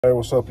Hey,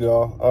 what's up,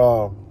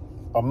 y'all?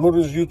 I'm new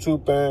to this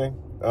YouTube thing.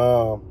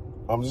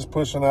 I'm just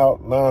pushing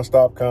out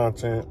non-stop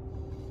content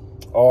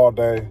all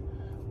day.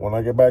 When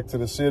I get back to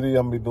the city,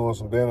 I'm gonna be doing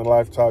some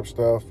day-in-the-life type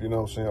stuff, you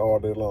know what I'm saying, all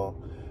day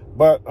long.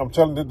 But I'm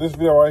telling you, this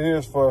video right here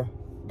is for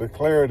the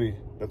clarity,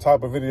 the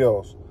type of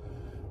videos.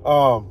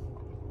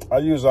 I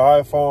use an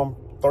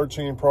iPhone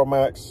 13 Pro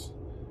Max,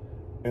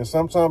 and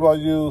sometimes I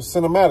use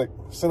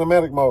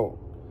cinematic mode.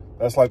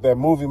 That's like that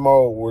movie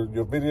mode where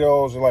your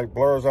videos are like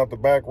blurs out the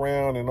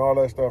background and all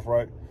that stuff,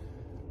 right?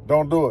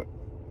 Don't do it.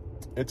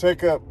 It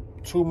takes up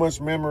too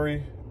much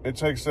memory. It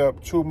takes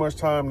up too much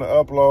time to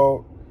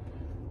upload.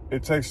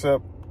 It takes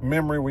up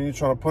memory when you're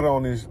trying to put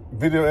on these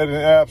video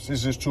editing apps.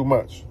 It's just too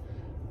much.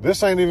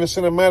 This ain't even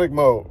cinematic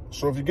mode.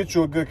 So if you get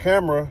you a good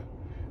camera,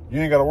 you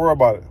ain't got to worry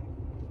about it.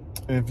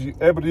 And if you're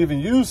able to even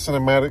use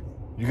cinematic,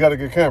 you got a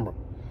good camera.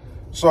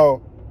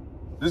 So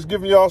just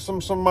giving y'all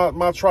some of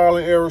my trial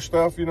and error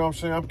stuff, you know what I'm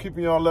saying? I'm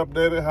keeping y'all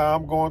updated how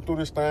I'm going through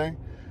this thing.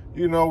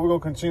 You know, we're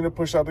going to continue to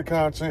push out the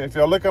content. If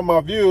y'all look at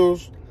my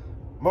views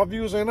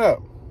ain't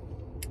up.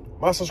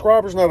 My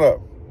subscribers not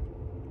up.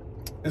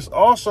 It's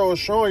also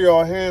showing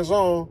y'all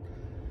hands-on.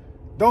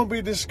 Don't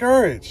be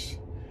discouraged.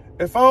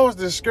 If I was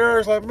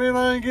discouraged, like, man,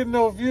 I ain't getting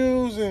no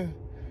views, and,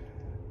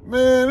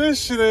 man,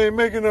 this shit ain't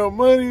making no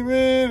money,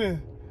 man,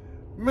 and,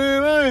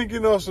 man, I ain't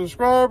getting no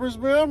subscribers,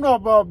 man, I'm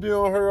not about to be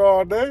on here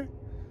all day.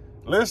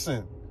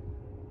 Listen,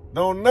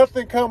 don't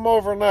nothing come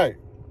overnight.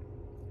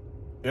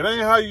 It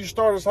ain't how you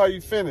start, it's how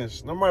you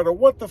finish. No matter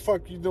what the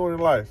fuck you doing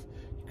in life,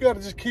 you gotta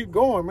just keep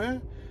going,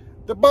 man.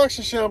 The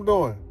boxing shit I'm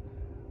doing,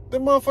 the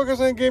motherfuckers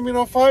ain't gave me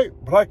no fight,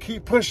 but I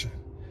keep pushing.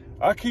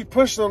 I keep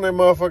pushing on that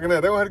motherfucking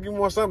that. They gonna have to give me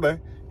one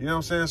someday. You know what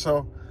I'm saying?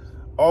 So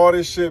all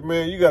this shit,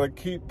 man, you gotta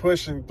keep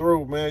pushing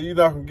through, man. You're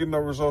not gonna get no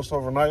results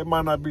overnight. It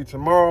might not be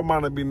tomorrow, it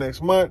might not be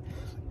next month.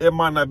 It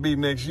might not be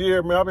next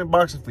year. Man, I've been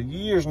boxing for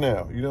years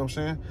now. You know what I'm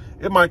saying?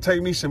 It might take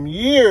me some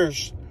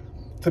years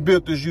to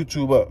build this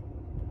YouTube up.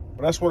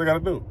 But that's what I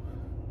got to do.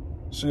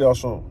 See y'all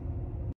soon.